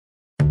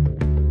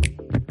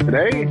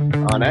Today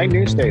on Ag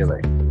News Daily.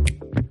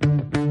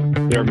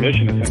 Their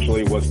mission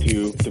essentially was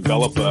to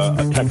develop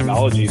a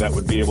technology that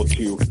would be able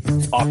to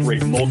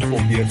operate multiple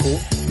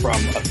vehicles from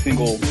a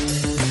single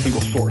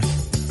source.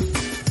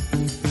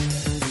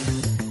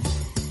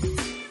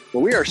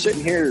 Well, we are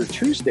sitting here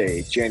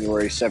Tuesday,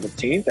 January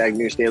 17th, Ag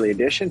News Daily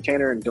Edition.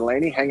 Tanner and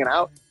Delaney hanging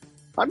out.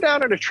 I'm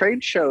down at a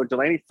trade show,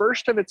 Delaney,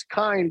 first of its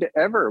kind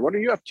ever. What are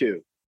you up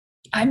to?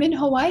 I'm in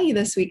Hawaii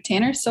this week,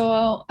 Tanner.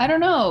 So I don't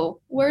know.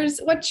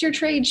 What's your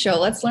trade show?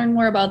 Let's learn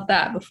more about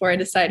that before I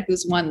decide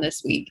who's won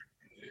this week.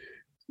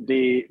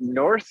 The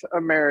North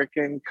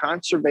American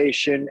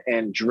Conservation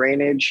and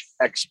Drainage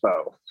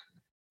Expo.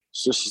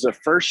 So this is the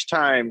first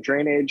time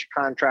drainage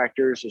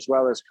contractors as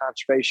well as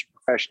conservation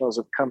professionals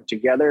have come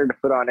together to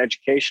put on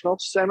educational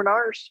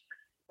seminars,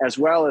 as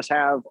well as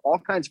have all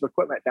kinds of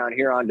equipment down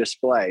here on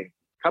display.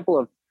 A couple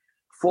of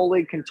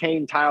fully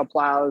contained tile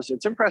plows.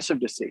 It's impressive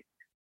to see.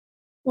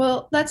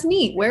 Well, that's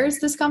neat. Where is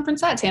this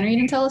conference at, Tanner? You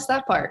didn't tell us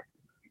that part.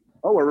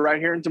 Oh, we're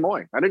right here in Des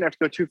Moines. I didn't have to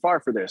go too far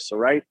for this. So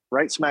right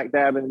smack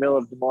dab in the middle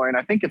of Des Moines.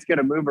 I think it's going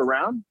to move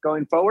around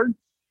going forward.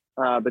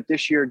 But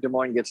this year, Des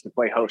Moines gets to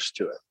play host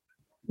to it.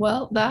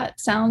 Well,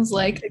 that sounds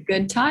like a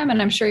good time. And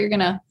I'm sure you're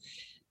going to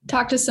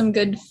talk to some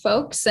good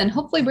folks and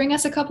hopefully bring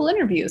us a couple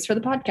interviews for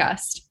the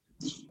podcast.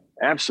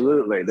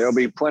 Absolutely. There'll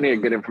be plenty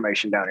of good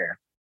information down here.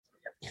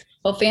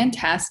 Well,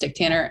 fantastic,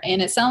 Tanner.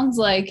 And it sounds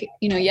like,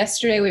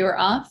 yesterday we were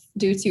off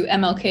due to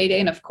MLK Day.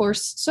 And of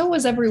course, so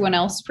was everyone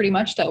else pretty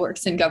much that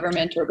works in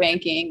government or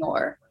banking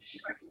or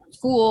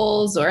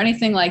schools or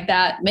anything like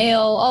that.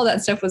 Mail, all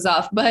that stuff was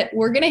off. But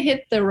we're going to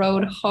hit the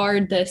road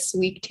hard this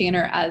week,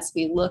 Tanner, as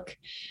we look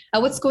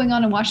at what's going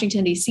on in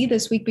Washington, D.C.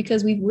 this week,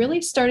 because we've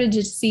really started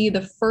to see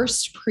the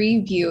first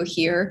preview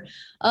here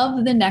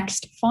of the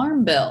next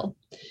farm bill.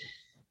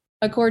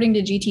 According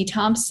to G.T.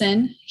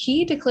 Thompson,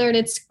 he declared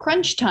it's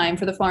crunch time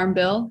for the Farm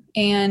Bill,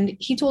 and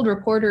he told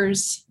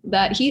reporters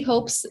that he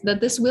hopes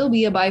that this will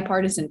be a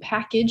bipartisan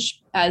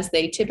package, as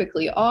they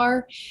typically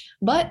are.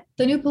 But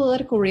the new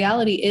political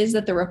reality is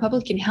that the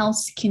Republican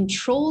House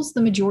controls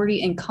the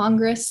majority in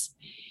Congress,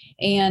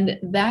 and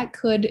that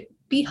could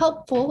be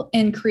helpful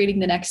in creating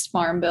the next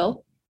Farm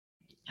Bill.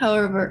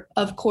 However,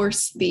 of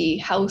course, the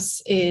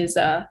House is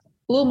a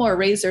little more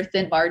razor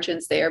thin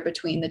margins there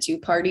between the two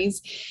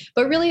parties,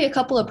 but really a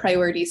couple of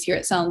priorities here.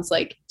 It sounds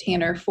like,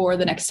 Tanner, for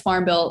the next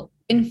farm bill.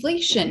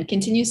 Inflation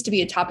continues to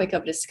be a topic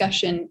of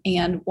discussion,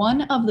 and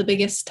one of the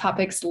biggest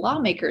topics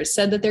lawmakers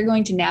said that they're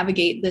going to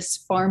navigate this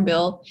farm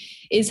bill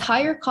is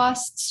higher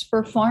costs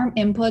for farm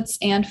inputs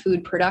and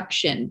food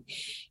production.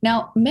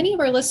 Now, many of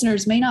our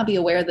listeners may not be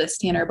aware of this,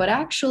 Tanner, but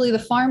actually the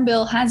farm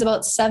bill has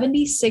about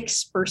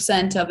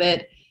 76% of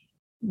it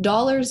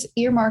dollars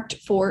earmarked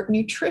for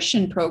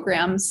nutrition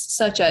programs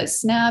such as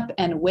SNAP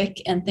and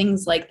WIC and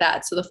things like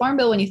that. So the Farm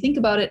Bill, when you think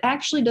about it,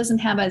 actually doesn't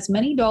have as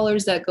many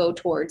dollars that go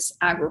towards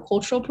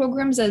agricultural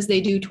programs as they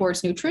do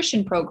towards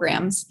nutrition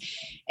programs.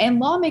 And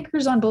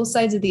lawmakers on both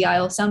sides of the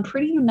aisle sound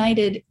pretty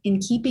united in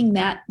keeping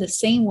that the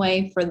same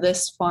way for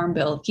this Farm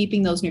Bill,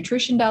 keeping those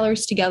nutrition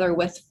dollars together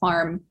with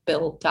Farm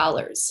Bill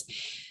dollars.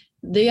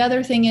 The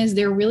other thing is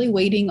they're really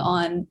waiting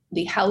on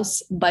the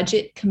House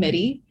Budget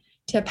Committee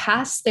to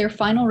pass their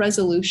final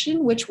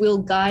resolution, which will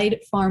guide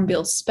Farm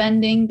Bill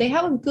spending. They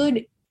have a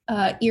good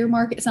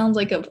earmark, it sounds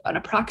like, of an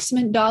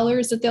approximate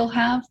dollars that they'll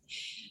have.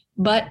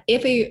 But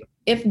if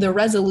the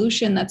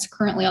resolution that's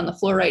currently on the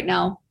floor right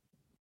now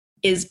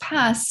is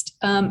passed,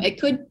 it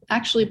could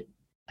actually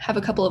have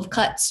a couple of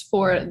cuts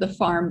for the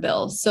Farm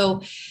Bill.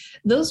 So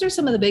those are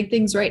some of the big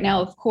things right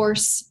now. Of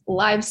course,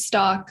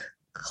 livestock,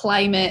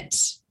 climate,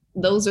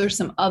 those are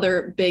some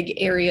other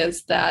big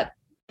areas that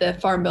the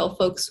Farm Bill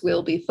folks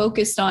will be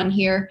focused on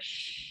here.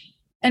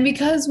 And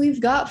because we've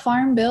got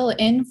Farm Bill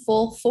in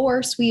full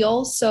force, we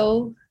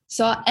also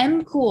saw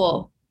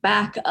MCOOL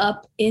back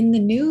up in the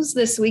news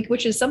this week,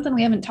 which is something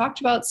we haven't talked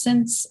about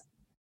since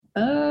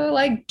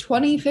like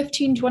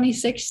 2015,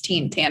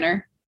 2016,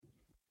 Tanner.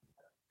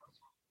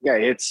 Yeah,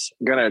 it's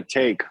going to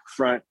take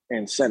front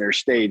and center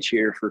stage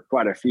here for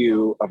quite a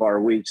few of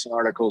our weeks and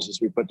articles as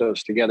we put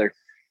those together.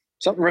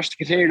 Something for us to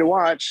continue to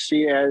watch,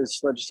 see as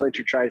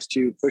legislature tries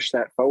to push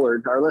that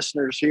forward. Our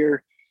listeners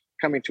here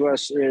coming to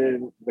us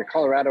in the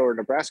Colorado or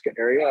Nebraska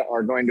area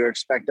are going to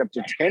expect up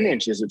to 10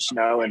 inches of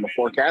snow in the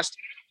forecast.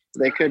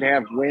 They could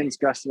have winds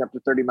gusting up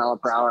to 30 miles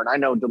per hour. And I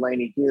know,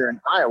 Delaney, here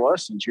in Iowa,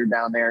 since you're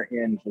down there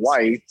in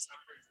Hawaii,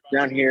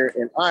 down here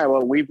in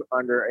Iowa, we're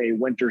under a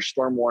winter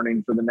storm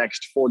warning for the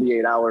next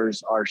 48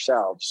 hours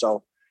ourselves.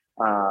 So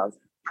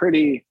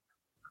pretty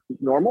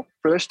normal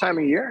for this time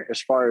of year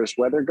as far as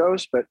weather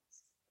goes, but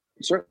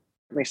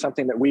certainly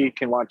something that we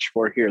can watch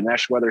for here. The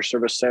National Weather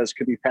Service says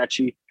could be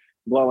patchy,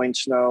 blowing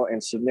snow,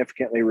 and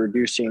significantly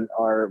reducing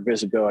our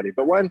visibility.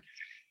 But when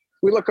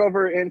we look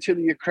over into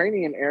the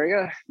Ukrainian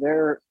area,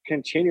 they're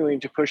continuing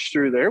to push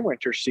through their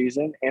winter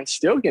season and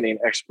still getting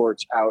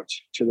exports out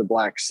to the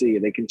Black Sea.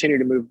 They continue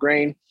to move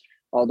grain,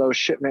 although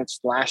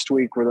shipments last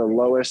week were the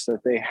lowest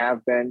that they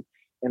have been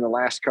in the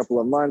last couple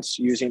of months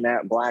using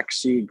that Black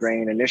Sea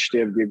Grain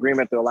Initiative, the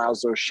agreement that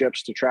allows those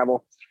ships to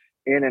travel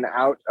in and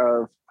out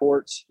of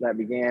ports that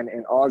began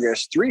in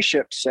August. 3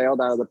 ships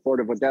sailed out of the port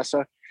of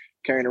Odessa,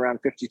 carrying around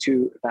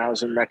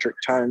 52,000 metric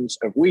tons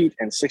of wheat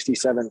and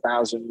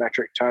 67,000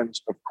 metric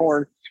tons of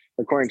corn,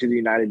 according to the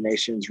United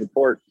Nations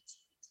report.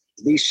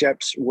 These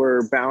ships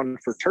were bound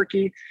for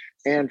Turkey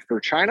and for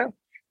China.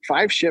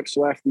 5 ships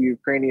left the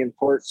Ukrainian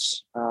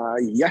ports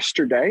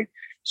yesterday.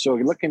 So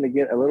we're looking to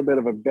get a little bit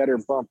of a better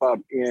bump up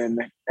in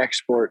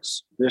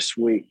exports this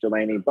week,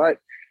 Delaney. But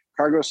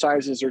cargo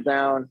sizes are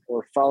down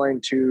or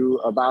falling to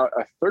about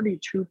a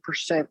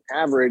 32%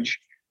 average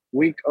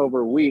week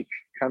over week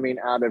coming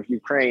out of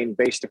Ukraine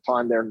based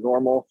upon their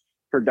normal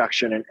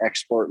production and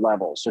export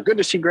levels. So good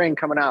to see grain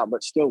coming out,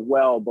 but still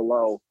well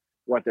below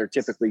what they're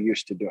typically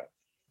used to doing.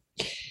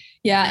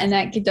 Yeah, and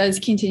that does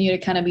continue to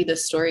kind of be the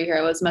story here.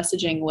 I was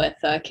messaging with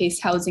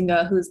Case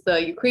Housinga, who's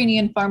the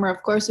Ukrainian farmer,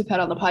 of course, we've had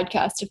on the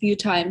podcast a few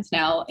times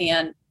now,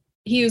 and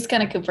he was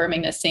kind of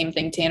confirming the same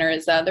thing, Tanner,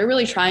 is that they're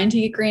really trying to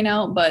get grain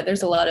out, but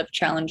there's a lot of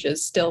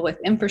challenges still with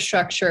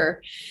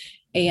infrastructure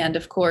and,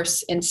 of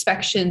course,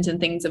 inspections and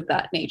things of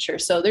that nature.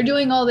 So they're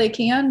doing all they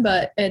can,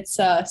 but it's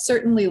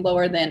certainly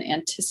lower than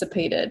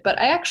anticipated. But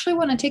I actually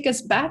want to take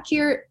us back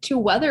here to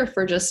weather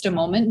for just a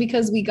moment,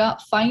 because we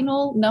got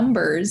final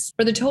numbers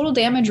for the total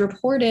damage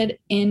reported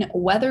in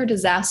weather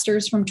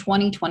disasters from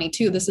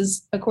 2022. This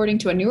is according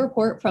to a new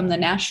report from the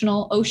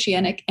National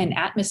Oceanic and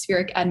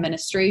Atmospheric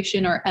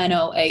Administration, or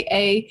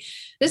NOAA.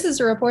 This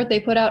is a report they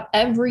put out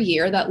every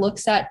year that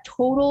looks at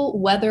total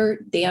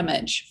weather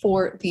damage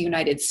for the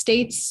United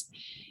States.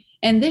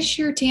 And this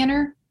year,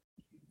 Tanner,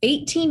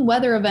 18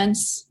 weather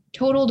events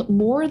totaled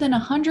more than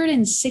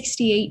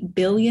 $168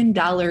 billion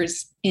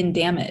in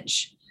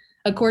damage.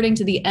 According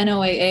to the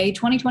NOAA,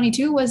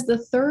 2022 was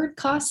the 3rd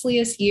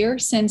costliest year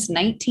since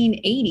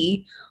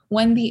 1980,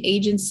 when the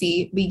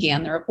agency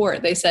began the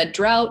report. They said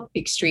drought,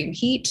 extreme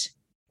heat,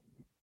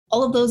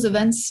 all of those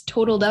events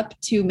totaled up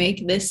to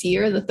make this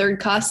year the 3rd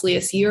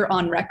costliest year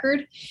on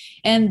record.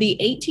 And the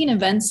 18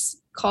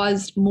 events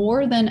caused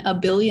more than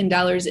 $1 billion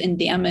in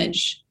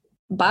damage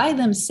by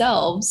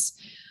themselves,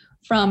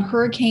 from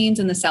hurricanes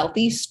in the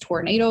southeast,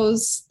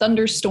 tornadoes,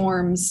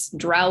 thunderstorms,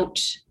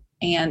 drought,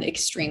 and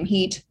extreme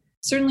heat.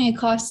 Certainly a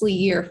costly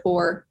year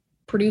for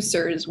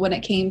producers when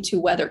it came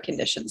to weather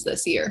conditions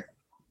this year.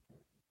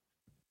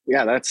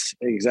 Yeah, that's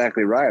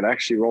exactly right.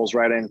 Actually rolls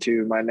right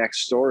into my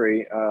next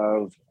story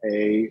of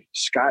a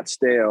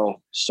Scottsdale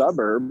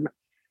suburb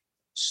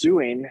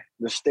suing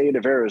the state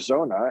of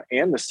Arizona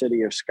and the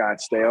city of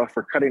Scottsdale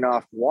for cutting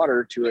off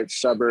water to its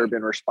suburb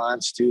in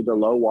response to the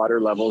low water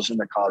levels in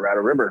the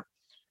Colorado River.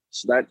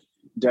 So that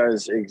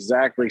does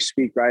exactly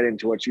speak right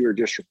into what you were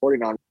just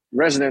reporting on.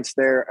 Residents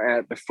there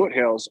at the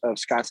foothills of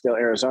Scottsdale,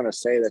 Arizona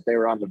say that they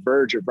were on the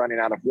verge of running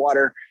out of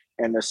water,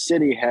 and the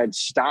city had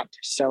stopped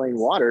selling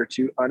water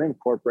to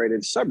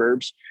unincorporated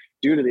suburbs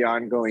due to the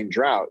ongoing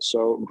drought.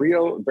 So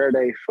Rio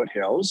Verde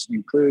Foothills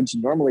includes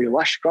normally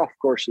lush golf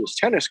courses,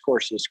 tennis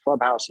courses,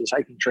 clubhouses,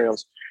 hiking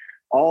trails,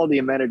 all the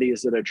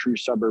amenities that a true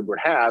suburb would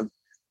have.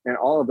 And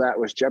all of that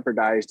was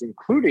jeopardized,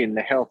 including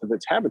the health of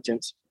its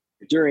inhabitants,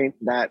 during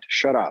that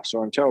shutoff.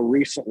 So until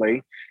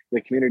recently,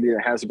 the community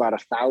that has about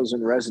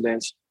 1,000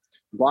 residents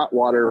bought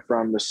water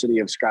from the city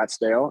of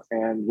Scottsdale.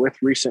 And with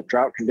recent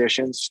drought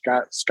conditions,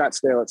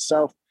 Scottsdale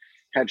itself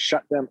had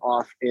shut them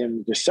off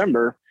in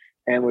December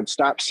and would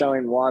stop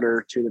selling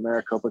water to the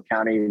Maricopa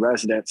County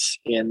residents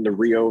in the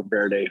Rio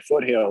Verde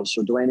foothills.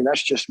 So Delaney,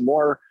 that's just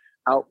more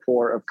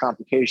outpour of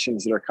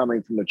complications that are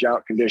coming from the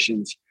drought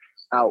conditions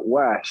out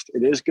west.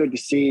 It is good to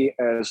see,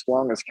 as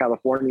long as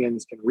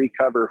Californians can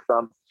recover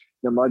from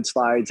the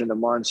mudslides and the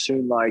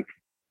monsoon-like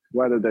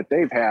weather that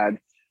they've had,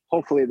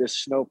 hopefully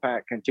this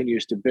snowpack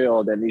continues to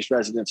build and these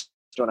residents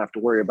don't have to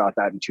worry about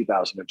that in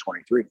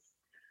 2023.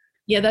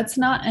 Yeah, that's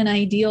not an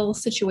ideal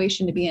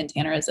situation to be in,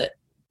 Tanner, is it?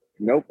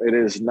 Nope, it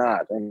is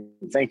not. And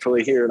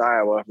thankfully here in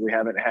Iowa, we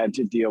haven't had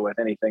to deal with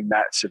anything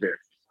that severe.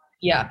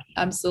 Yeah,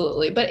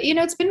 absolutely. But,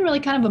 it's been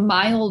really kind of a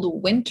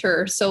mild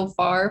winter so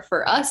far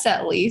for us,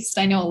 at least.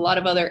 I know a lot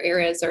of other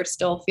areas are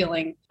still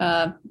feeling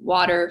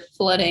water,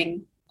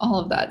 flooding, all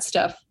of that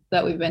stuff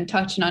that we've been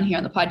touching on here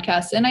on the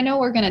podcast. And I know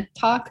we're going to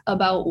talk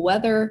about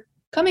weather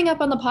coming up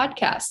on the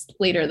podcast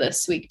later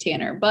this week,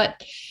 Tanner.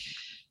 But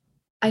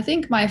I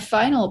think my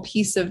final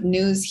piece of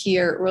news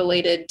here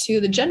related to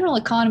the general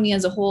economy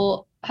as a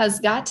whole has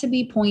got to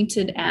be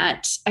pointed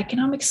at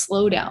economic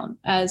slowdown,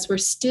 as we're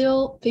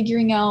still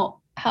figuring out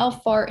how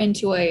far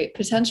into a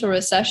potential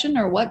recession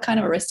or what kind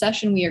of a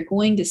recession we are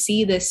going to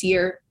see this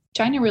year.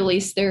 China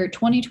released their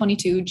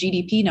 2022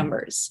 GDP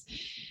numbers.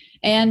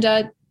 And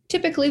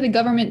typically the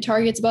government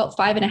targets about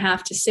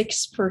 5.5% to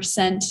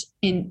 6%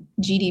 in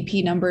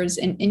GDP numbers,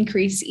 an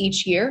increase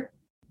each year.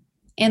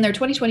 And their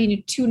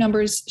 2022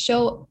 numbers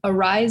show a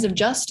rise of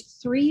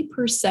just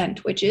 3%,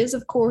 which is,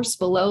 of course,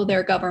 below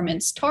their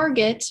government's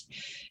target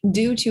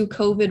due to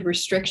COVID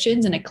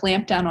restrictions and a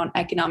clampdown on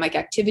economic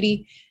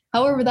activity.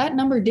 However, that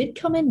number did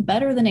come in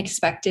better than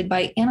expected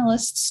by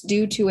analysts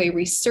due to a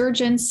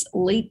resurgence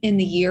late in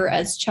the year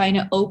as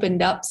China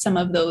opened up some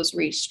of those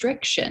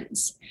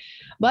restrictions.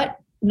 But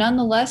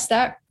nonetheless,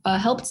 that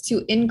helped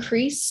to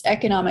increase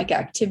economic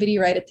activity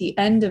right at the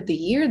end of the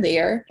year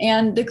there.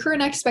 And the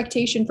current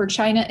expectation for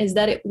China is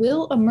that it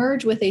will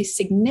emerge with a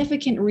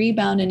significant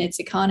rebound in its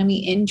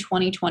economy in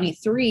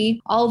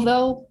 2023,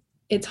 although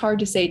it's hard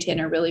to say,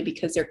 Tanner, really,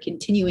 because they're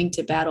continuing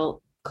to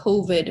battle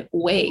COVID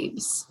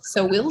waves.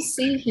 So we'll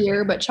see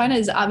here, but China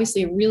is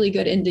obviously a really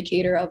good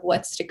indicator of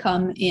what's to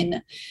come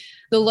in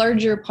the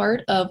larger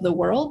part of the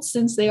world,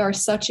 since they are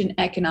such an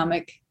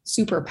economic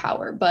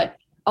superpower. But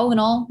all in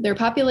all, their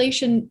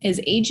population is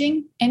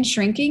aging and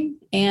shrinking,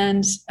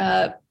 and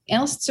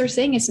analysts are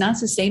saying it's not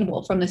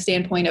sustainable from the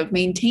standpoint of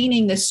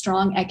maintaining this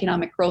strong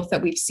economic growth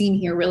that we've seen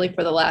here really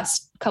for the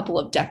last couple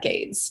of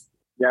decades.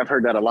 Yeah, I've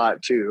heard that a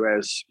lot too,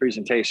 as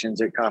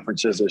presentations at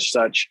conferences as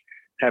such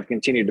have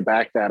continued to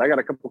back that. I got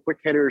a couple of quick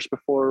hitters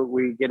before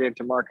we get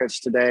into markets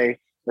today.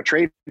 A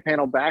trade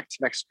panel backed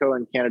Mexico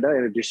and Canada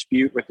in a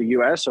dispute with the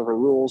U.S. over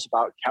rules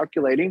about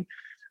calculating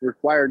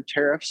required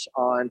tariffs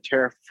on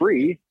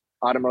tariff-free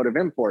automotive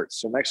imports.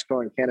 So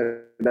Mexico and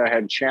Canada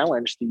had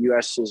challenged the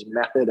U.S.'s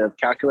method of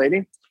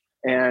calculating,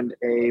 and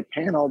a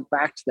panel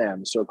backed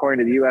them. So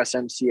according to the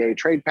USMCA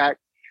Trade Pact,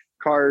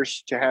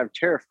 cars to have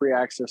tariff-free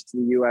access to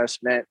the U.S.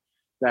 meant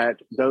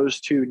that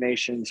those two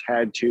nations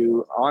had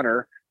to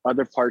honor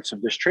other parts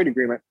of this trade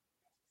agreement.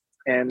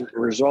 And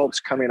results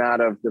coming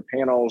out of the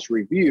panel's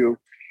review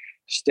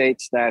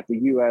states that the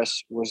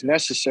U.S. was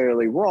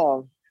necessarily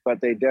wrong,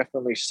 but they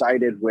definitely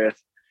sided with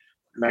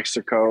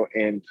Mexico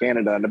and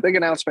Canada. And a big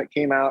announcement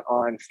came out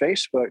on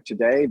Facebook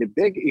today. The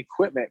big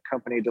equipment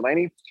company,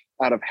 Delaney,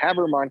 out of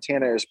Havre,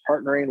 Montana, is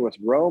partnering with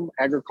Rome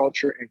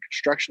Agriculture and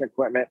Construction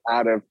Equipment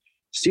out of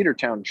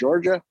Cedartown,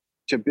 Georgia,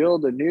 to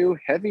build a new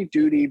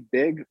heavy-duty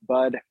Big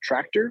Bud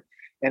tractor.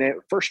 And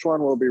the first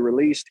one will be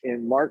released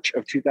in March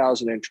of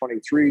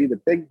 2023.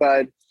 The Big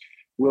Bud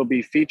will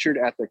be featured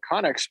at the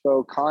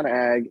ConExpo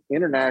ConAg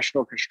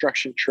International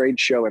Construction Trade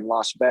Show in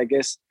Las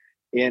Vegas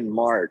in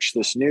March.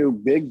 This new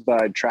Big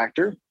Bud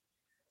tractor,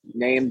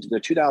 named the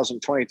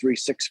 2023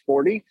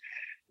 640,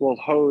 will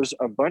hose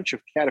a bunch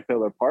of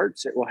Caterpillar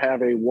parts. It will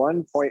have a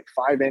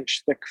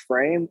 1.5-inch thick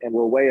frame and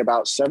will weigh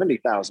about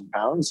 70,000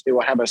 pounds. It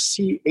will have a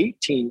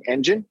C18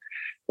 engine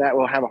that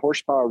will have a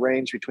horsepower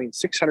range between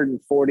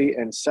 640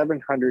 and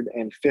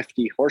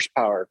 750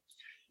 horsepower.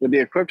 It'll be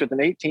equipped with an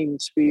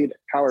 18-speed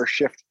power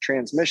shift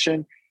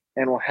transmission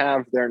and will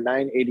have their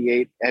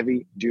 988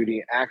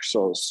 heavy-duty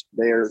axles.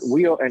 Their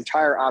wheel and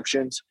tire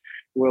options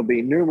will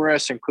be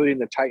numerous, including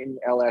the Titan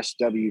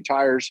LSW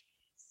tires.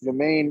 The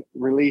main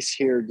release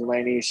here,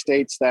 Delaney,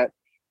 states that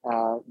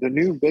the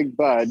new Big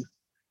Bud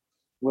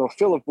will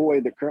fill a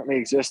void that currently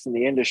exists in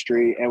the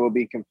industry and will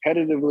be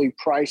competitively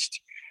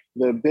priced.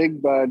 The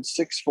Big Bud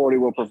 640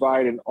 will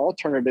provide an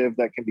alternative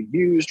that can be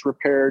used,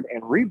 repaired,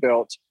 and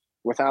rebuilt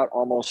without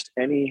almost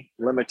any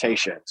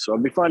limitation. So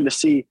it'll be fun to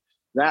see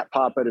that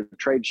pop at a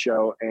trade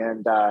show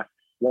and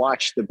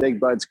watch the Big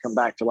Buds come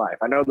back to life.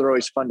 I know they're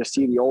always fun to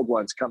see the old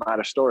ones come out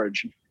of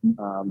storage,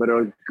 but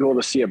it'll be cool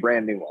to see a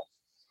brand new one.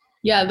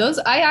 Yeah, those,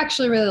 I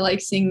actually really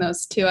like seeing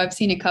those too. I've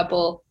seen a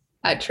couple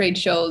at trade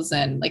shows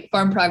and like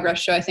Farm Progress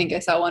Show. I think I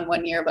saw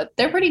one year, but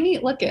they're pretty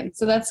neat looking.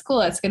 So that's cool.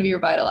 That's going to be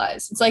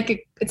revitalized. It's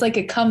like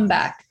a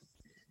comeback.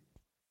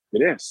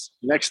 It is.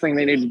 Next thing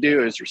they need to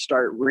do is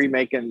start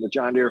remaking the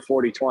John Deere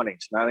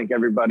 4020s. And I think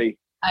everybody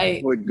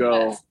would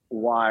go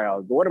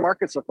wild. But what do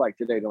markets look like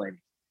today, Delaney?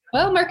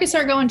 Well, markets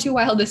aren't going too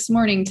wild this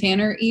morning,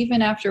 Tanner,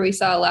 even after we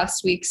saw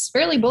last week's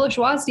fairly bullish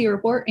WASDE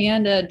report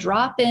and a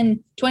drop in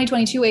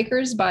 2022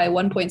 acres by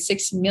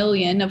 1.6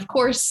 million. Of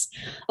course,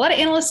 a lot of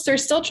analysts are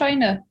still trying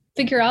to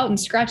figure out and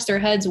scratch their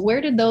heads,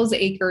 where did those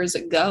acres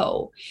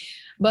go?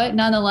 But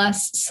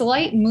nonetheless,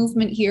 slight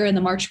movement here in the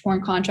March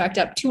corn contract,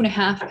 up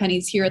 2.5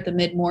 pennies here at the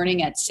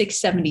mid-morning at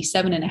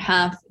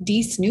 677.5.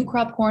 Dees new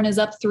crop corn is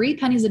up 3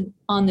 pennies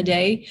on the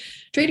day,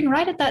 trading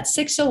right at that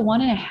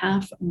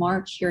 601.5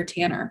 mark here,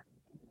 Tanner.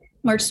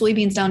 March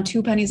soybeans down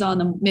 2 pennies on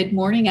the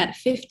mid-morning at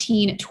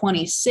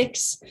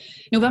 15.26.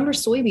 November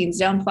soybeans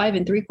down 5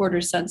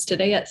 3/4 cents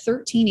today at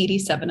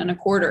 13.87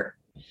 1/4.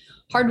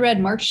 Hard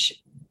red March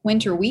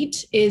winter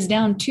wheat is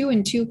down 2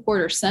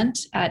 2/4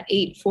 cents at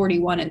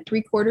 8.41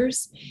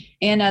 3/4.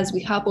 And as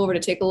we hop over to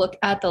take a look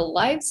at the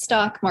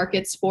livestock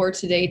markets for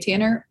today,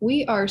 Tanner,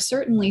 we are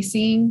certainly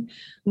seeing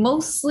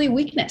mostly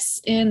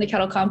weakness in the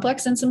cattle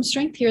complex and some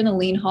strength here in the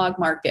lean hog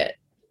market.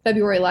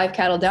 February live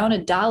cattle down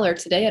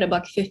 $1 today at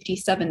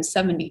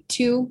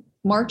 $157.72.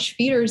 March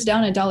feeders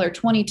down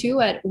 $1.22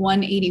 at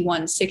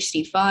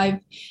 $181.65.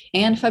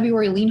 And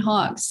February lean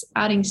hogs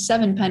adding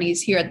 7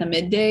 pennies here at the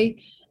midday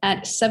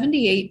at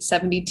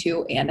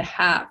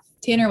 78.72.5.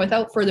 Tanner,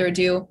 without further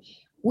ado,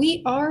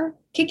 we are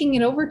kicking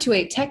it over to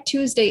a Tech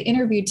Tuesday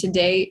interview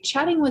today,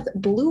 chatting with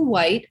Blue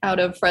White out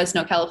of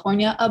Fresno,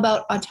 California,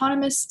 about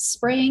autonomous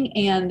spraying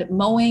and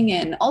mowing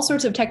and all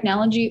sorts of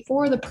technology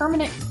for the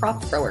permanent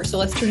crop grower. So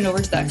let's turn it over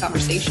to that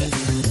conversation.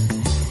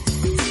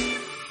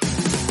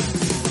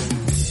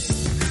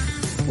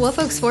 Well,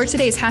 folks, for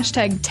today's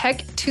hashtag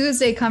Tech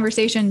Tuesday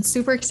conversation,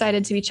 super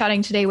excited to be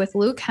chatting today with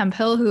Luke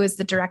Hemphill, who is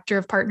the Director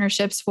of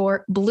Partnerships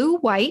for Blue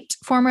White,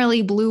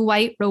 formerly Blue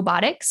White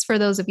Robotics, for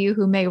those of you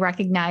who may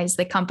recognize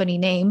the company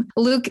name.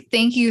 Luke,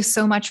 thank you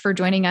so much for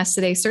joining us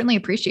today. Certainly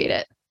appreciate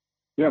it.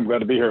 Yeah, I'm glad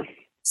to be here.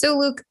 So,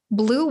 Luke,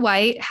 Blue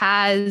White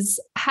has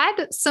had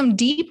some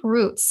deep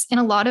roots in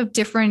a lot of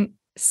different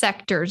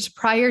sectors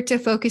prior to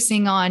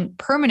focusing on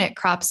permanent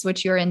crops,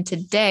 which you're in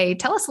today.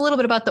 Tell us a little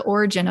bit about the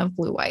origin of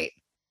Blue White.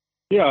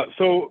 Yeah,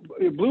 so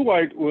Blue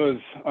White was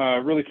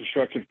really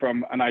constructed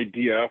from an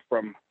idea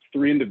from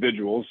three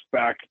individuals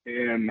back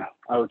in,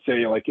 I would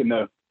say, like in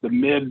the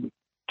mid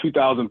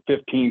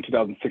 2015,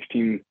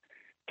 2016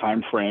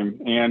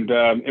 timeframe. And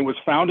it was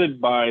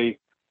founded by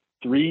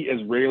three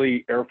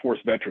Israeli Air Force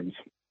veterans.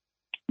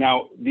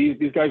 Now,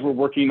 these guys were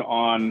working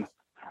on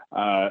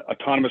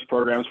autonomous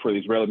programs for the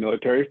Israeli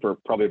military for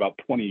probably about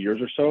 20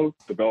 years or so,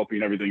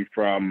 developing everything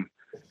from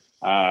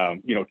 2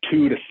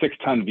 to 6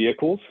 ton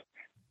vehicles.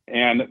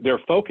 And their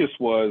focus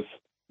was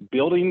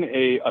building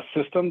a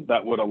system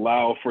that would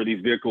allow for these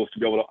vehicles to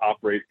be able to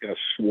operate in a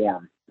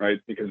swarm, right?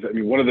 Because I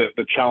mean, one of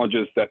the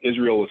challenges that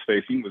Israel was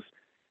facing was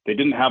they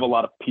didn't have a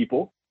lot of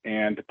people,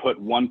 and to put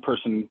one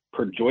person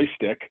per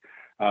joystick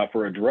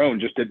for a drone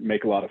just didn't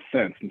make a lot of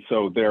sense. And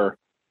so their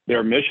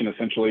mission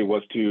essentially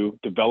was to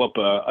develop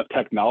a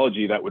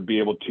technology that would be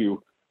able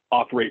to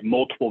operate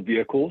multiple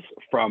vehicles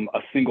from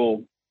a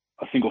single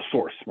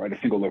source, right? A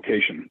single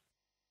location.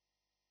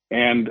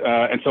 And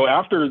so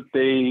after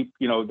they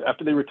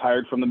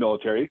retired from the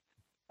military,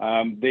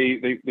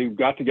 they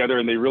got together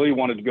and they really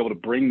wanted to be able to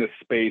bring this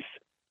space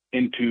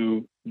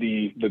into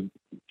the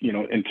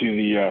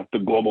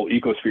global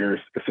ecosphere,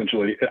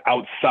 essentially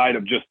outside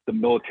of just the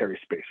military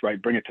space,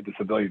 right? Bring it to the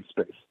civilian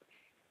space.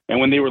 And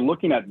when they were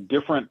looking at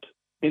different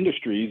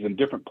industries and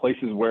different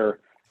places where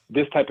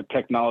this type of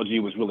technology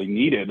was really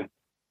needed,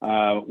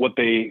 what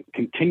they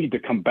continued to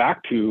come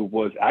back to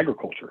was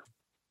agriculture.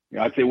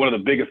 I'd say one of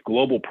the biggest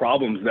global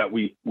problems that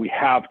we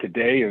have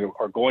today and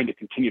are going to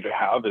continue to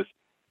have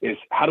is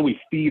how do we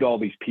feed all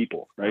these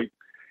people, right?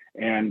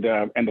 And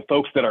the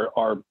folks that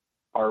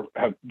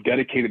have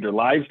dedicated their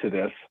lives to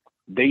this,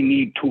 they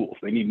need tools.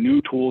 They need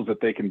new tools that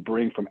they can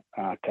bring from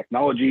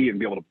technology and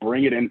be able to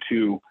bring it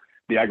into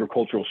the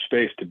agricultural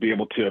space to be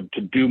able to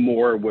do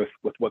more with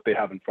what they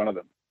have in front of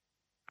them.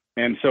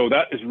 And so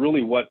that is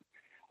really what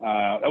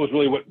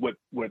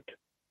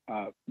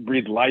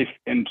breathed life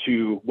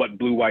into what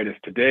Blue White is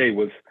today,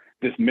 was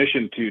this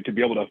mission to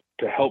be able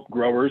to help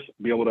growers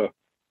be able to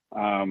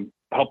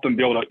help them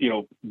be able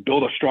to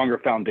build a stronger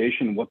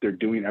foundation in what they're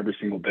doing every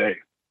single day.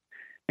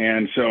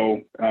 And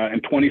so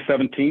in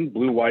 2017,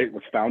 Blue White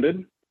was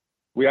founded.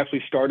 We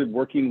actually started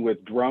working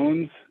with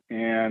drones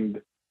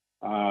and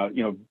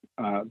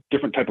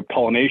different type of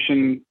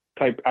pollination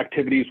type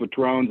activities with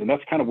drones, and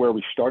that's kind of where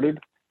we started.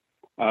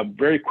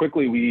 Very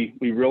quickly, we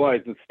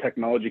realized this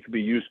technology could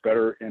be used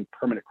better in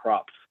permanent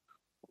crops.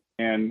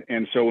 And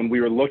so when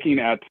we were looking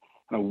at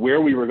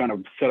where we were going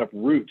to set up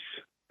roots,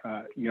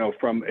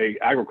 from a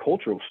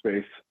agricultural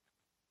space,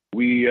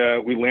 we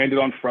landed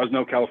on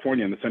Fresno,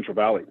 California in the Central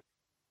Valley.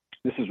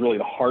 This is really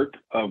the heart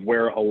of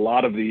where a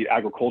lot of the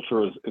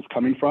agriculture is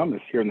coming from,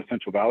 is here in the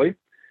Central Valley.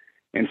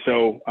 And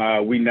so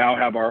we now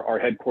have our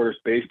headquarters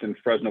based in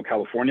Fresno,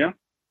 California.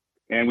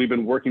 And we've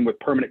been working with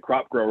permanent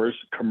crop growers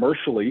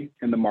commercially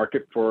in the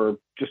market for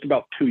just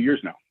about 2 years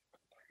now.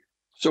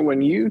 So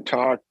when you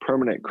talk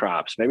permanent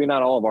crops, maybe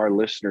not all of our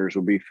listeners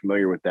will be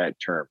familiar with that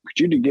term.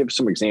 Could you give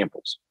some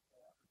examples?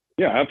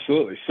 Yeah,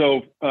 absolutely.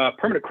 So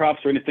permanent crops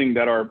are anything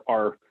that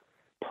are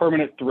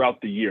permanent throughout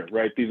the year,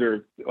 right? These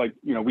are like,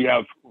 we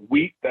have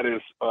wheat that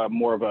is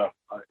more of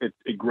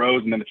it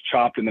grows and then it's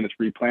chopped and then it's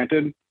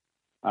replanted.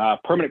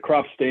 Permanent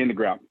crops stay in the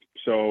ground.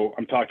 So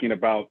I'm talking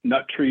about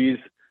nut trees,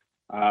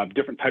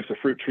 different types of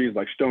fruit trees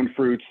like stone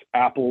fruits,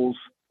 apples,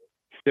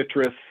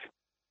 citrus.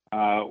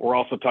 We're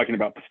also talking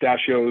about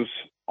pistachios,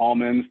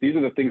 almonds. These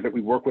are the things that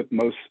we work with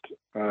most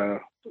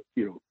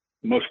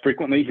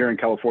frequently here in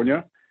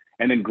California.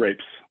 And then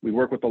grapes. We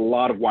work with a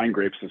lot of wine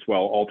grapes as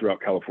well, all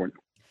throughout California.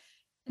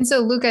 And so,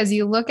 Luke, as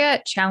you look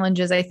at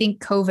challenges, I think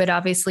COVID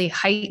obviously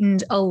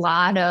heightened a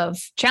lot of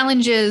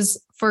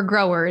challenges for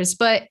growers,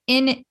 but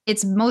in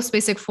its most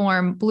basic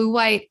form, Blue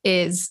White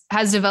has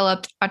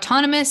developed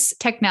autonomous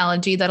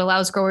technology that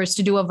allows growers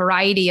to do a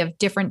variety of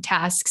different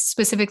tasks,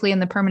 specifically in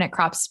the permanent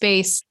crop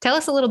space. Tell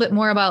us a little bit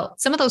more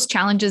about some of those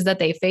challenges that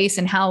they face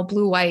and how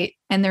Blue White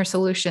and their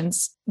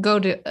solutions go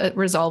to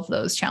resolve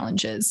those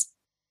challenges.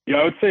 Yeah,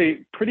 I would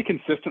say pretty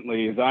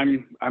consistently as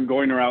I'm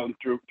going around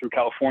through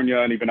California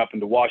and even up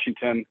into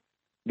Washington,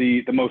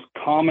 the most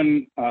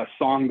common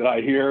song that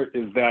I hear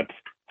is that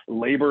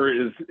labor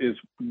is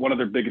one of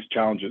their biggest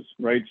challenges,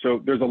 right?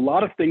 So there's a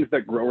lot of things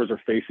that growers are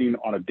facing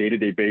on a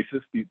day-to-day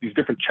basis, these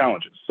different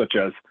challenges, such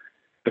as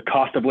the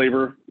cost of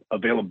labor,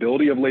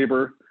 availability of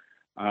labor,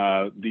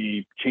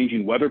 the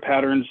changing weather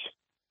patterns,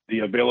 the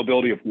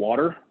availability of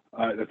water.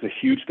 That's a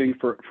huge thing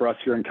for us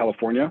here in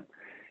California.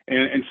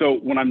 And so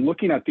when I'm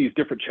looking at these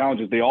different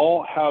challenges, they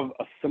all have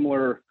a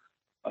similar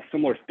a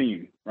similar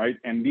theme, right?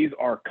 And these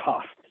are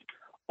costs.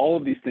 All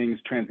of these things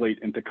translate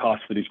into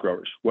costs for these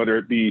growers, whether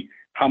it be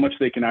how much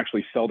they can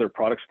actually sell their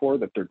products for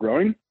that they're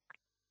growing,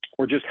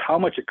 or just how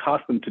much it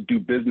costs them to do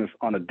business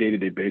on a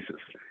day-to-day basis.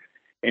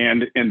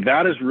 And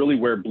that is really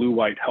where Blue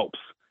White helps.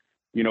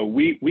 You know,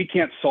 we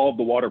can't solve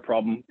the water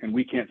problem and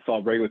we can't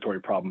solve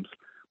regulatory problems,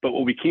 but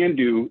what we can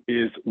do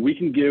is we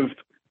can give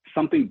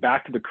something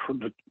back to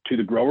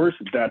the growers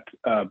that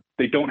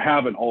they don't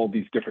have in all of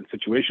these different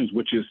situations,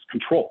 which is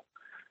control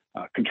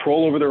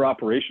over their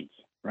operations,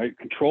 right?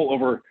 Control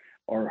over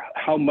or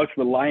how much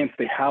reliance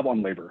they have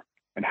on labor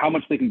and how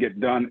much they can get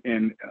done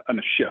in a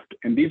shift.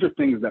 And these are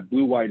things that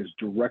Blue White is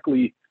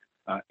directly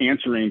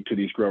answering to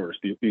these growers,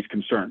 these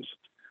concerns.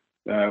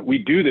 We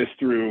do this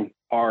through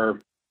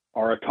our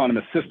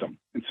autonomous system.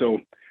 And so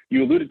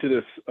you alluded to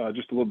this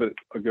just a little bit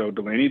ago,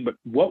 Delaney, but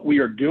what we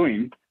are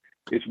doing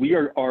is we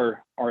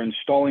are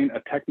installing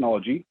a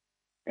technology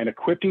and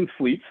equipping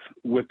fleets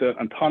with the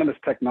autonomous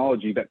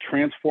technology that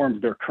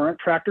transforms their current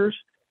tractors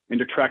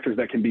into tractors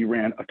that can be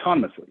ran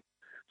autonomously.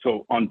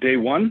 So on day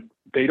one,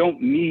 they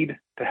don't need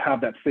to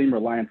have that same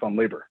reliance on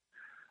labor.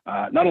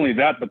 Not only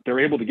that, but they're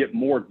able to get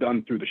more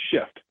done through the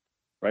shift,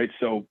 right?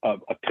 So a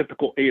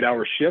typical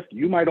 8-hour shift,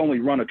 you might only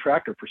run a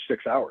tractor for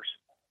 6 hours.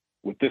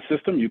 With this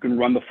system, you can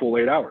run the full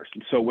 8 hours.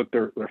 And so what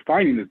they're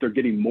finding is they're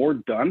getting more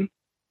done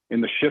in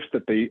the shifts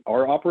that they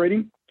are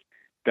operating.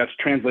 That's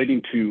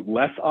translating to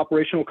less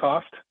operational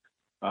cost,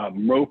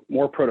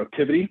 more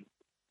productivity.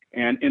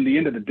 And in the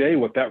end of the day,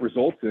 what that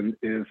results in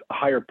is a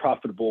higher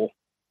profitable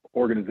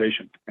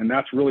organization. And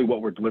that's really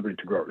what we're delivering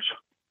to growers.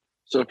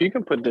 So if you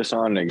can put this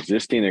on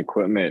existing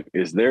equipment,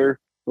 is there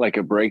like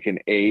a break in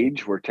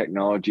age where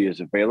technology is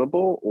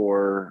available,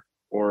 or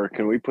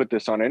can we put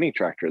this on any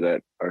tractor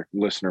that our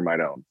listener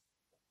might own?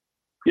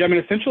 Yeah, I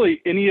mean,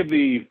 essentially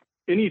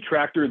any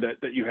tractor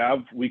that you have,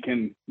 we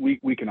can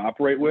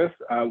operate with.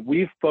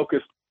 We've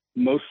focused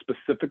most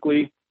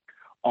specifically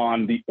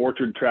on the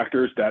orchard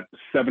tractors, that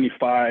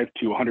 75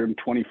 to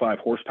 125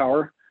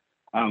 horsepower.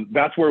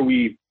 That's where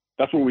we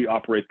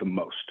operate the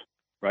most,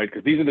 right?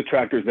 Because these are the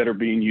tractors that are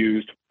being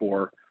used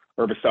for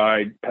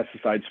herbicide,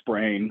 pesticide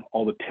spraying,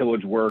 all the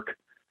tillage work,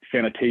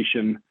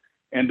 sanitation,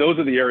 and those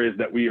are the areas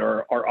that we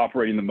are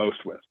operating the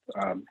most with,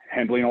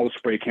 handling all the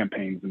spray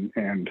campaigns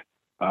and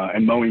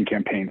mowing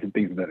campaigns and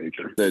things of that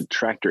nature. The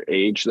tractor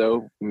age,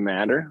 though,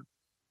 matter?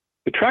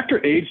 The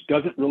tractor age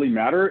doesn't really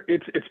matter.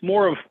 It's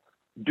more of,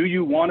 do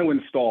you want to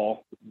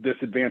install this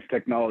advanced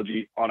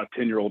technology on a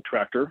 10-year-old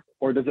tractor,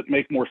 or does it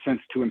make more sense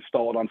to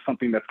install it on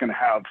something that's going to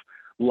have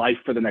life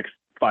for the next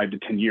 5 to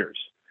 10 years?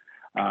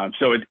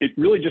 So it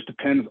really just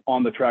depends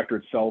on the tractor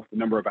itself, the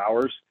number of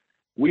hours.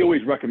 We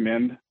always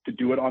recommend to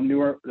do it on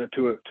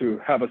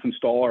to have us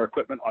install our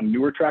equipment on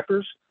newer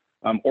tractors,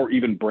 or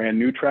even brand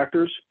new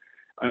tractors.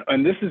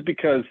 And this is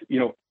because, you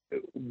know,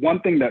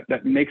 one thing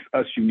that makes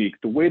us unique,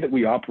 the way that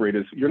we operate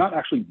is you're not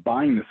actually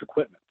buying this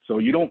equipment. So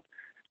you don't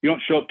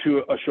show up to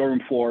a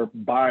showroom floor,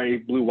 buy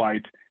Blue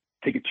White,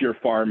 take it to your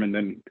farm, and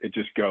then it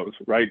just goes,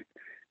 right?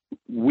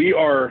 We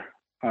are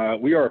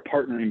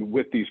partnering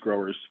with these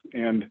growers,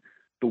 and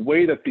the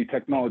way that the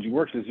technology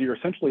works is you're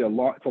essentially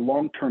it's a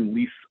long-term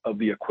lease of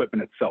the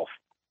equipment itself.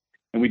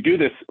 And we do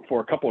this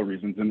for a couple of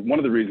reasons. And one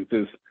of the reasons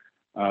is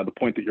the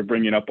point that you're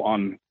bringing up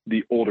on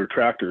the older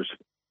tractors.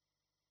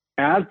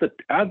 As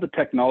the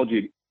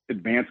technology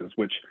advances,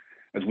 which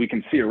as we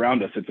can see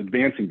around us, it's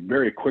advancing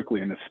very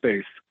quickly in this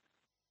space,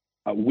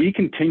 we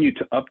continue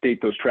to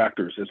update those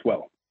tractors as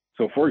well.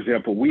 So for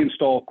example, we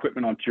install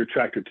equipment onto your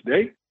tractor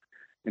today.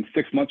 In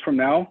 6 months from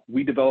now,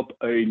 we develop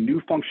a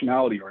new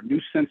functionality or a new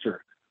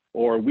sensor,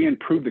 or we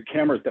improve the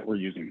cameras that we're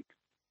using.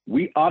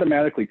 We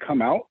automatically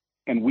come out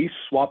and we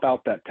swap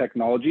out that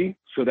technology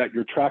so that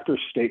your tractors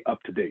stay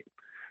up to date.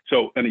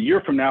 So in a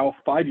year from now,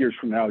 5 years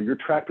from now, your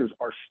tractors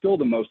are still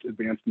the most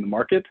advanced in the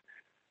market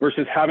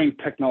versus having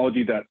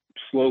technology that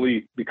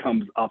slowly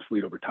becomes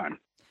obsolete over time.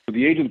 So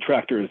the age of the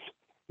tractor is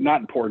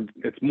not important.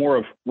 It's more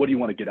of, what do you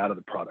want to get out of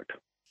the product?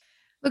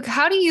 Look,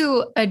 how do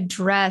you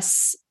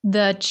address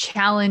the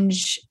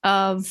challenge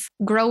of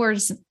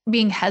growers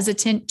being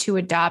hesitant to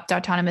adopt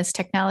autonomous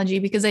technology?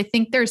 Because I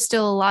think there's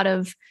still a lot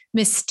of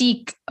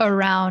mystique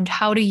around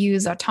how to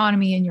use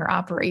autonomy in your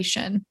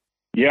operation.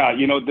 Yeah,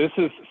 you know, this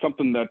is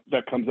something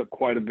that comes up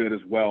quite a bit as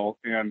well.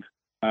 And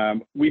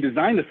we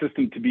designed the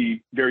system to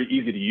be very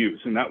easy to use.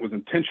 And that was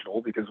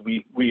intentional because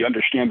we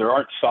understand there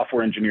aren't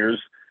software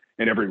engineers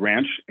in every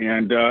ranch,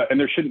 and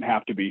there shouldn't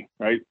have to be,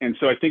 right? And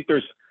so I think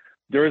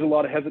there is a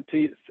lot of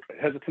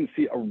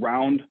hesitancy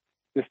around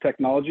this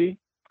technology.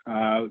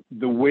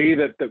 The way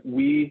that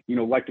we, you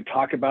know, like to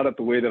talk about it,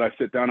 the way that I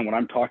sit down and when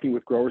I'm talking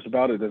with growers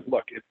about it is,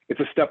 look, it's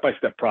a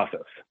step-by-step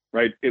process,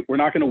 right? We're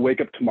not going to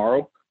wake up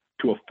tomorrow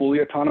to a fully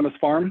autonomous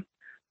farm,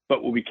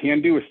 but what we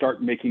can do is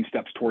start making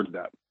steps towards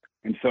that.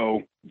 And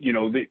so, you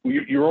know,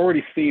 you're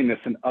already seeing this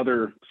in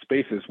other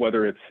spaces,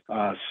 whether it's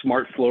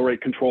smart flow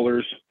rate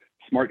controllers,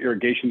 smart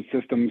irrigation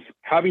systems,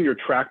 having your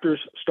tractors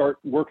start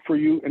work for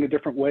you in a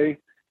different way,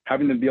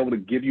 having them be able to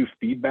give you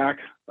feedback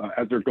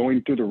as they're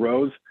going through the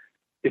rows.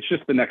 it's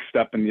just the next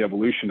step in the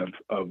evolution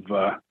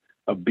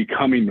of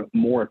becoming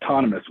more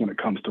autonomous when it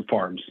comes to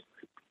farms.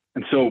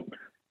 And so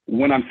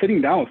when I'm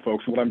sitting down with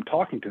folks, what I'm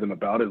talking to them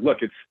about is, look,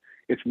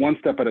 it's one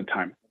step at a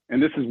time.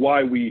 And this is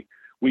why we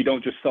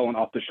don't just sell an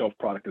off-the-shelf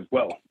product as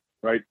well,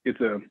 right? It's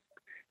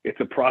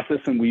a process,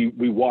 and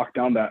we walk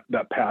down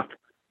that path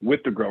with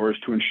the growers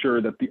to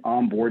ensure that the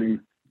onboarding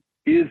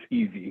is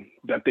easy,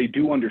 that they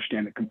do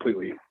understand it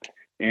completely.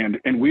 And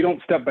we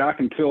don't step back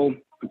until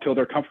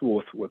they're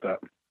comfortable with that.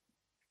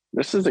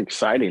 This is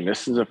exciting.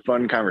 This is a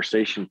fun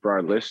conversation for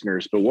our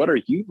listeners, but what are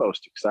you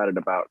most excited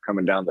about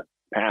coming down the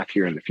path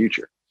here in the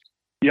future?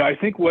 Yeah, I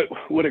think what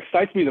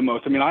excites me the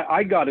most, I mean,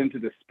 I got into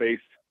this space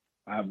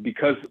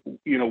because,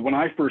 when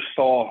I first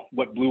saw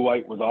what Blue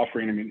White was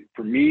offering, I mean,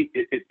 for me,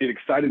 it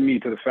excited me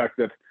to the fact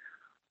that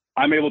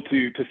I'm able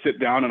to sit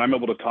down and I'm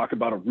able to talk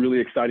about a really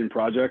exciting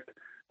project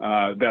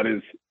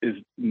that is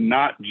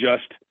not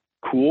just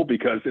cool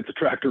because it's a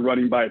tractor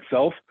running by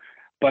itself,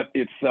 but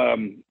it's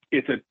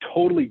a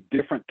totally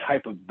different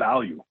type of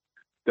value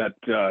that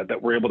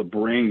we're able to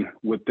bring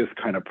with this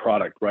kind of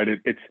product, right?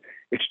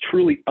 It's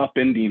truly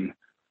upending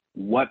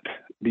what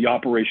the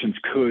operations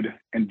could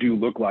and do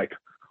look like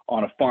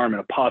on a farm in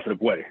a positive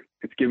way.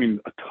 It's giving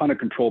a ton of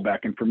control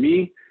back. And for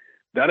me,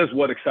 that is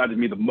what excited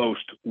me the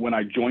most when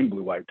I joined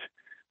Blue White.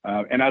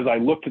 And as I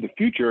look to the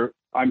future,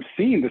 I'm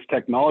seeing this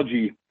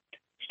technology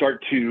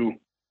start to,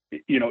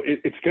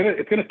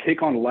 it's gonna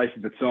take on a life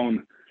of its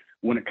own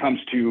when it comes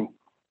to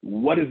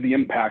what is the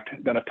impact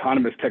that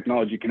autonomous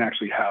technology can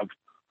actually have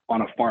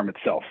on a farm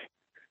itself.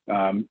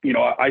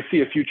 I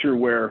see a future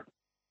where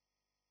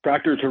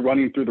tractors are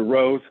running through the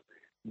rows,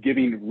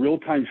 giving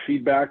real-time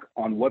feedback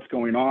on what's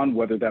going on,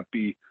 whether that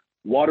be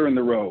water in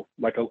the row,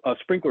 like a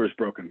sprinkler is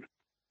broken,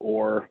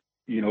 or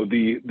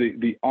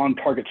the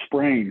on-target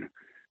spraying,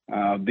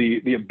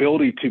 the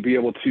ability to be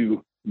able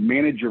to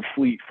manage your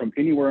fleet from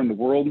anywhere in the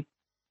world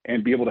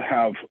and be able to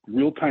have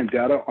real-time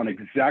data on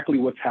exactly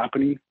what's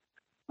happening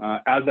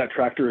as that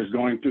tractor is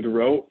going through the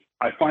row.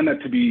 I find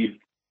that to be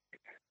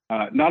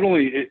not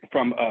only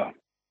from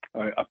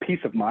a peace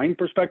of mind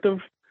perspective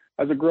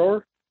as a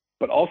grower,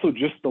 but also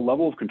just the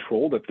level of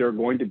control that they're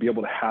going to be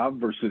able to have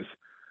versus,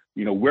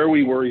 where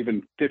we were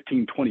even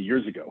 15, 20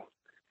 years ago.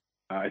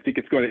 I think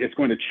it's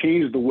going to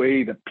change the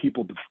way that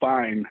people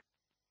define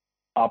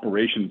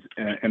operations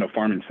in a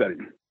farming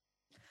setting.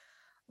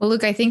 Well,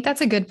 Luke, I think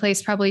that's a good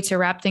place probably to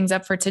wrap things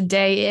up for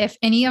today. If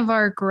any of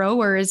our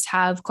growers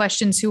have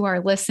questions who are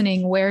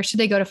listening, where should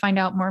they go to find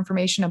out more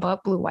information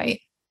about Blue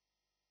White?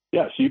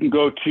 Yeah, so you can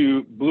go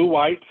to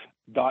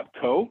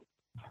bluewhite.co.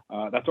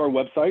 That's our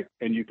website,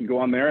 and you can go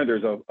on there.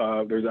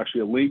 There's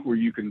actually a link where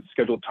you can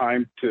schedule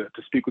time to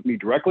speak with me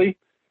directly.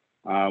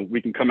 We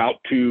can come out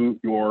to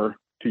your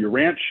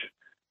ranch.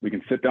 We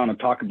can sit down and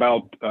talk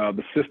about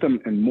the system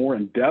and more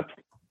in depth,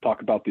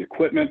 talk about the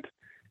equipment,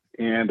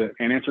 and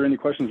answer any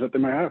questions that they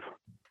might have.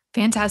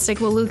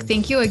 Fantastic. Well, Luke,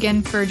 thank you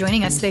again for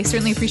joining us today.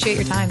 Certainly appreciate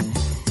your time.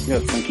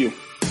 Yes, thank you.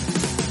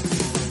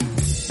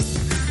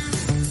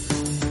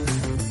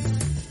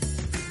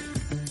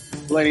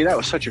 Delaney, that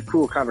was such a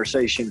cool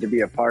conversation to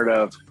be a part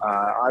of.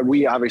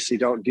 We obviously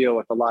don't deal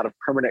with a lot of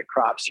permanent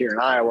crops here in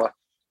Iowa,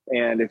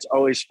 and it's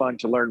always fun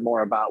to learn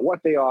more about what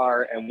they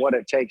are and what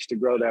it takes to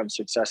grow them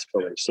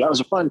successfully. So that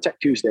was a fun Tech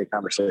Tuesday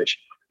conversation.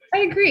 I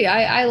agree.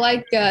 I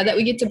like that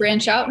we get to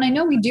branch out, and I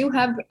know we do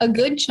have a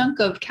good chunk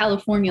of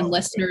Californian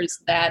listeners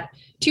that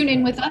tune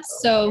in with us.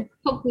 So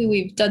hopefully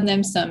we've done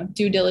them some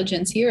due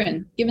diligence here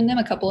and given them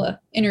a couple of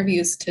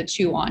interviews to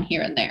chew on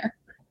here and there.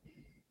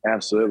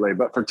 Absolutely.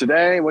 But for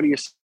today, what do you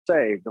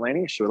say,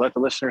 Delaney? Should we let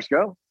the listeners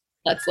go?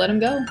 Let's let them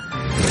go.